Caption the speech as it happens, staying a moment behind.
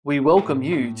We welcome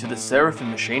you to the Serafin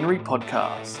Machinery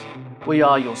Podcast. We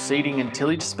are your seeding and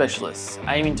tillage specialists,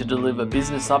 aiming to deliver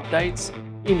business updates,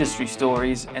 industry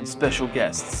stories, and special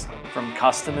guests from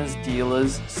customers,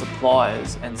 dealers,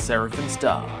 suppliers, and Serafin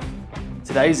staff.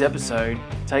 Today's episode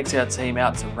takes our team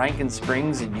out to Rankin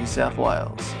Springs in New South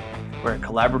Wales, where a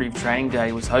collaborative training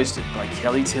day was hosted by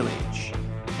Kelly Tillage.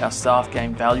 Our staff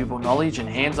gained valuable knowledge and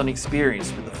hands-on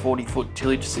experience with the 40-foot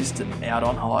tillage system out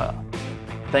on hire.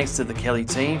 Thanks to the Kelly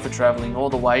team for travelling all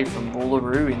the way from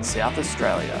Booleroo in South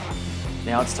Australia.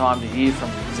 Now it's time to hear from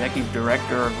the Executive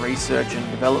Director of Research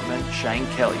and Development, Shane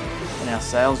Kelly, and our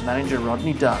Sales Manager,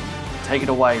 Rodney Dunn. Take it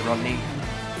away, Rodney.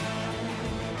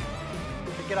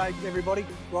 G'day everybody,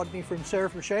 Rodney from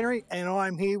Serafin Machinery, and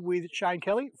I'm here with Shane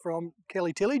Kelly from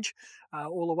Kelly Tillage,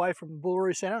 all the way from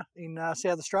Booleroo Centre in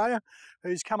South Australia,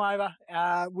 who's come over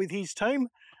with his team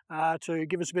to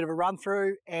give us a bit of a run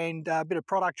through and a bit of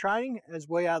product training, as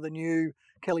we are the new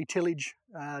Kelly Tillage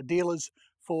dealers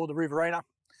for the Riverina.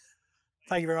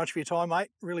 Thank you very much for your time, mate.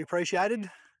 Really appreciated.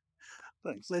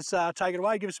 Thanks. Let's take it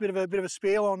away. Give us a bit of a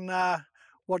spiel on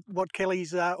what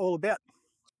Kelly's all about.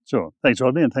 Sure. Thanks,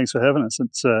 Rodney, and thanks for having us.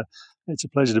 It's a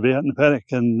pleasure to be out in the paddock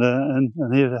and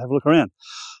here to have a look around.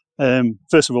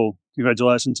 First of all,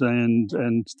 congratulations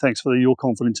and thanks for your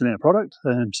confidence in our product.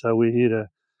 So we're here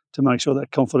to make sure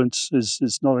that confidence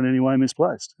is not in any way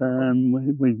misplaced.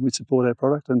 We support our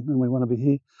product and we want to be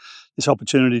here. This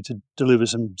opportunity to deliver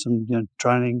some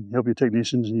training, help your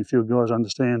technicians and your field guys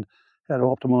understand how to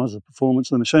optimise the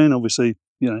performance of the machine. Obviously,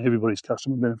 everybody's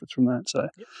customer benefits from that. So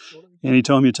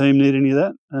anytime your team need any of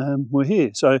that, we're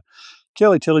here. So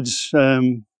Kelly Tillage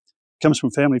comes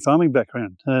from family farming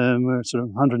background. We're sort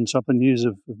of 100 and something years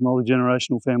of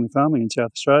multi-generational family farming in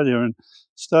South Australia, and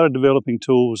started developing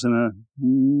tools and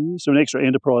an extra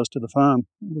enterprise to the farm,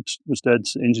 which was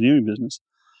Dad's engineering business,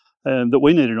 that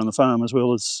we needed on the farm as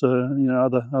well as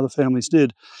other families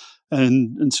did.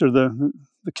 And sort of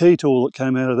the key tool that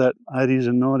came out of that 80s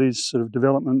and 90s sort of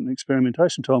development and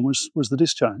experimentation time was the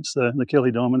disc chains, the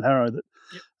Kelly Diamond Harrow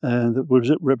that we're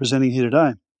representing here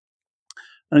today.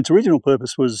 And its original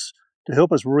purpose was to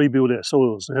help us rebuild our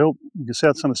soils, to help, because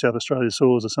some of South Australia's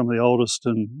soils are some of the oldest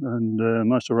and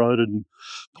most eroded and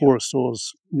poorest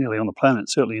soils nearly on the planet,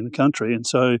 certainly in the country. And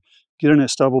so getting our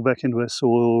stubble back into our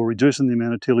soil, reducing the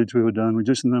amount of tillage we were doing,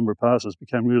 reducing the number of passes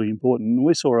became really important. And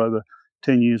we saw over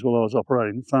 10 years while I was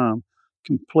operating the farm,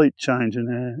 complete change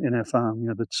in our farm.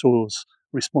 The soils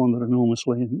responded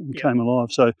enormously and came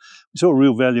alive. So we saw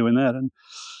real value in that. And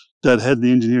Dad had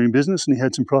the engineering business and he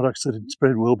had some products that had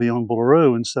spread well beyond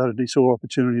Booleroo, and he saw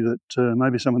opportunity that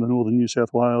maybe some of the northern New South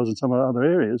Wales and some of the other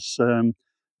areas,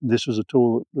 this was a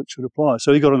tool that should apply.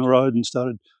 So he got on the road and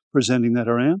started presenting that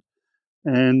around.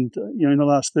 And, in the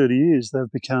last 30 years,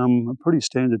 they've become a pretty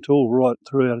standard tool right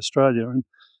throughout Australia. And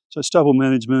so stubble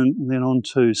management, and then on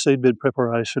to seedbed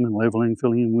preparation and levelling,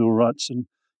 filling in wheel ruts, and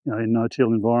in no-till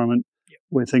environment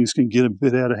where things can get a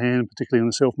bit out of hand, particularly on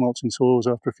the self-mulching soils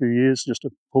after a few years, just to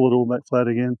pull it all back flat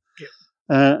again.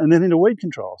 And then into weed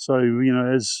control. So,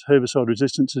 as herbicide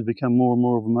resistance has become more and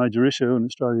more of a major issue, and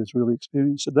Australia's really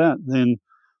experienced at that, then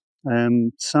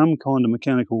some kind of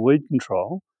mechanical weed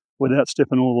control without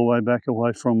stepping all the way back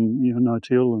away from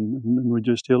no-till and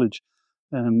reduced tillage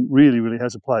really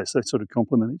has a place. They sort of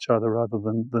complement each other rather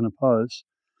than oppose.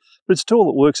 But it's a tool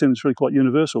that works in, it's really quite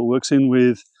universal. It works in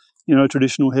with,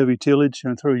 traditional heavy tillage.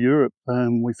 Through Europe,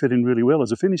 we fit in really well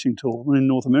as a finishing tool. And in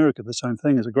North America, the same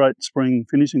thing, as a great spring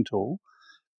finishing tool.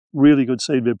 Really good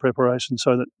seedbed preparation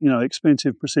so that,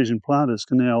 expensive precision planters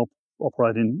can now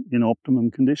operate in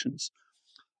optimum conditions.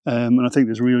 And I think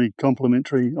there's really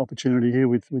complementary opportunity here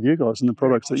with you guys and the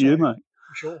products that you make.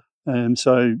 For sure.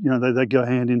 So, they go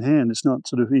hand in hand. It's not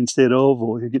sort of instead of,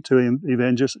 or you get too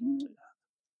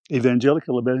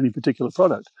evangelical about any particular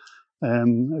product.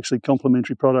 Actually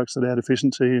complementary products that add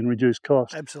efficiency and reduce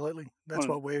cost. Absolutely. That's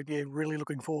what we're really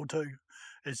looking forward to,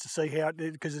 is to see how,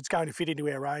 because it's going to fit into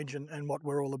our range and what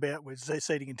we're all about with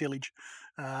seeding and tillage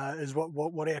is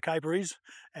what our caper is.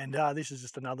 And this is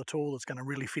just another tool that's going to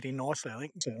really fit in nicely, I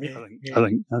think.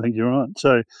 I think you're right.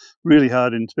 So really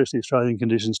hard in especially Australian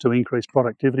conditions to increase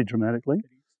productivity dramatically.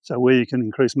 So where you can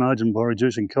increase margin by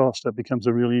reducing cost, that becomes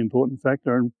a really important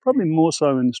factor, and probably more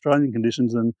so in Australian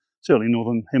conditions than certainly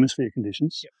Northern Hemisphere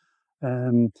conditions.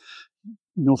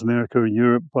 North America and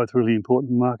Europe, both really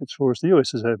important markets for us. The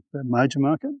US is a major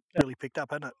market. Really picked up,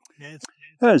 hasn't it? It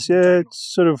has. It's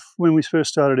sort of, when we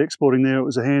first started exporting there, it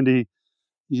was a handy,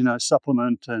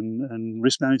 supplement and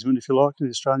risk management, if you like, to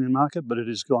the Australian market, but it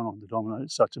has gone on to dominate.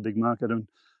 It's such a big market, and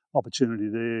opportunity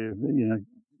there,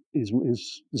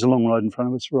 is a long road in front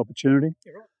of us for opportunity.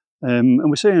 And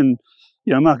we're seeing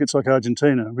markets like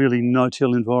Argentina, really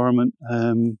no-till environment,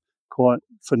 quite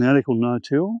fanatical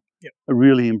no-till, are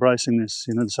really embracing this.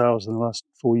 The sales in the last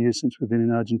 4 years since we've been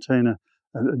in Argentina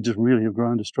just really have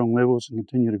grown to strong levels and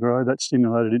continue to grow. That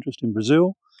stimulated interest in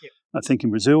Brazil. I think in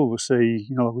Brazil we'll see,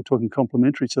 we're talking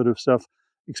complementary sort of stuff,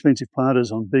 expensive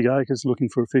planters on big acres looking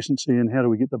for efficiency and how do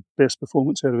we get the best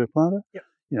performance out of our planter,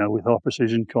 with high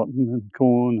precision cotton and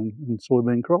corn and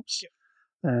soybean crops.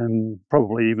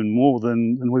 Probably even more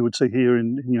than we would see here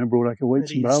in broadacre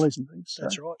wheats and barleys and things.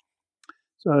 That's right.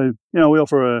 So, we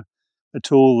offer a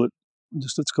tool that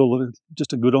let's call it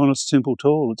just a good, honest, simple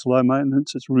tool. It's low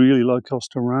maintenance. It's really low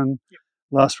cost to run.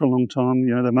 Lasts for a long time.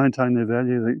 They maintain their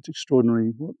value. It's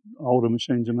extraordinary what older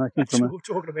machines are making from it. We were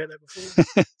talking about that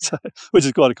before. So, which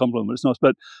is quite a compliment. It's nice,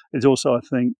 but it's also, I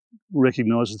think,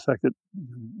 recognises the fact that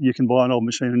you can buy an old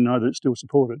machine and know that it's still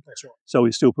supported. That's right. So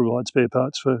we still provide spare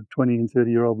parts for 20 and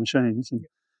 30-year-old machines. And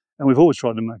we've always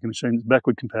tried to make a machine that's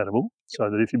backward compatible so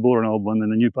that if you bought an old one, then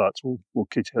the new parts will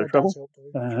keep you out of trouble.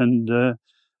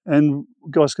 And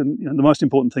guys can, the most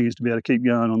important thing is to be able to keep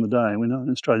going on the day. We know in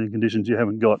Australian conditions you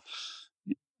haven't got,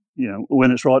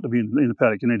 when it's right to be in the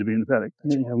paddock, you need to be in the paddock.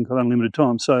 You haven't got unlimited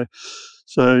time. So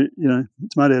it's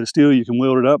made out of steel. You can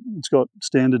weld it up. It's got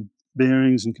standard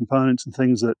bearings and components and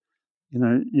things that,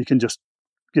 you can just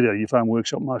get out of your farm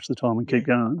workshop most of the time and keep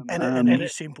going. And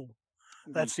it's simple.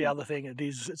 That's the other thing.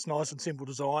 It's nice and simple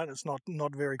design. It's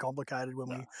not very complicated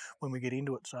when we get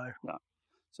into it. So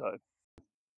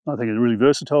I think it's a really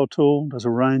versatile tool. Does a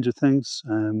range of things.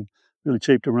 Really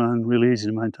cheap to run. Really easy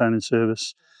to maintain and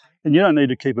service. And you don't need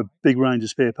to keep a big range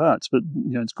of spare parts, but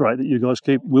it's great that you guys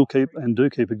will keep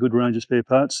a good range of spare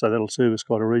parts, so that'll service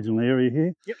quite a regional area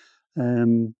here.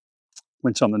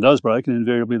 When something does break, and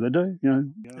invariably they do,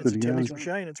 it's a Tillage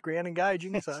machine. It's ground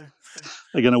engaging, so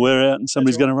they're going to wear out, and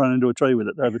somebody's going to run into a tree with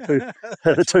it.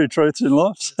 They're the two truths in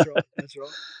life. So. That's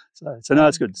right. So no,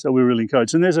 it's good. So we're really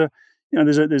encouraged, and there's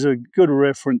a good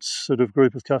reference sort of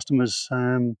group of customers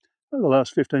over the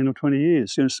last 15 or 20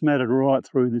 years, smattered right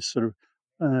through this sort of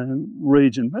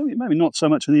region, maybe not so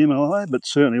much in the MLA, but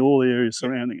certainly all the areas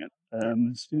surrounding it.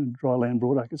 It's dry land,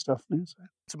 broadacre stuff now. So.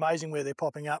 It's amazing where they're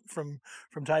popping up from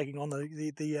taking on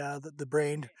the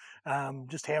brand,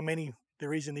 just how many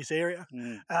there is in this area.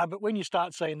 But when you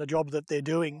start seeing the job that they're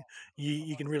doing,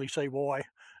 you can really see why.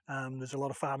 There's a lot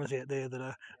of farmers out there that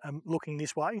are looking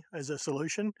this way as a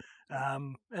solution,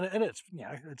 and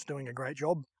it's doing a great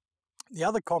job. The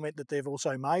other comment that they've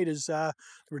also made is the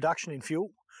reduction in fuel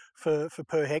for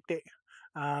per hectare.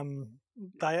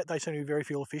 They seem to be very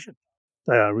fuel efficient.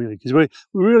 They are really, because we're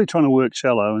really trying to work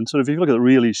shallow, and sort of if you look at the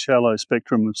really shallow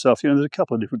spectrum of stuff, there's a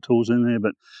couple of different tools in there,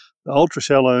 but the ultra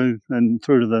shallow and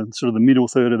through to the sort of the middle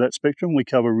third of that spectrum, we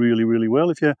cover really, really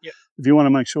well. If you want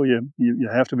to make sure you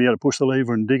have to be able to push the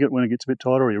lever and dig it when it gets a bit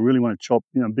tighter, or you really want to chop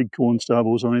big corn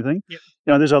stubbles or anything,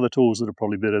 there's other tools that are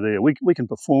probably better there. We can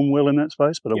perform well in that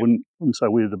space, but I wouldn't say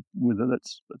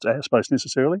that's our space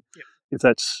necessarily. If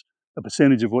that's a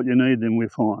percentage of what you need, then we're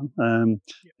fine.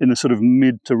 In the sort of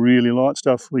mid to really light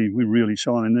stuff, we really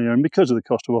shine in there, and because of the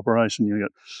cost of operation, you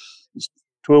got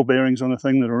 12 bearings on a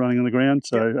thing that are running on the ground,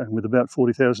 so and with about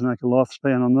 40,000 acre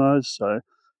lifespan on those, so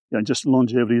just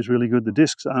longevity is really good. The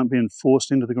discs aren't being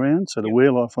forced into the ground, so the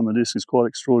wear life on the disc is quite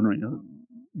extraordinary.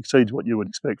 It exceeds what you would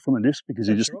expect from a disc because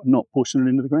you're just not pushing it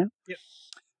into the ground.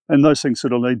 And those things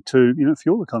sort of lead to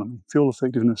fuel economy, fuel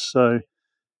effectiveness. So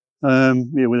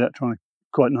without trying to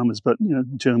quote numbers, but a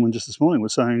gentleman just this morning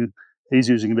was saying he's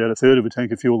using about a third of a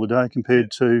tank of fuel a day compared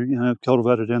to a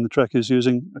cultivator down the track who's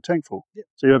using a tank full.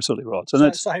 So you're absolutely right. So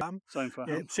that's same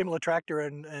farm. Similar tractor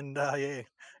and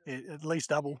at least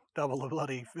double the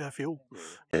bloody fuel.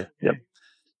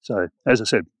 So as I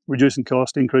said, reducing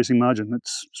cost, increasing margin.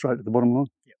 That's straight at the bottom line.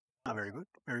 Very good.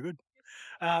 Very good.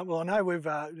 Well, I know we've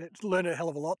learned a hell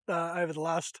of a lot over the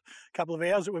last couple of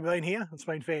hours that we've been here. It's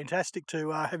been fantastic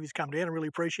to have you come down. I really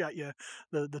appreciate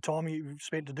the time you've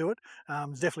spent to do it.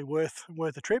 It's definitely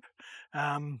worth a trip.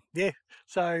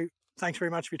 So thanks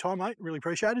very much for your time, mate. Really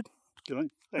appreciate it. Good on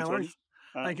you. Thanks, no worries.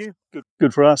 Thank you.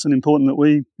 Good for us, and important that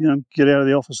we get out of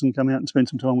the office and come out and spend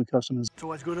some time with customers. It's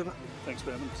always good, isn't it? Thanks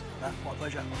for having us. My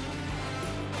pleasure.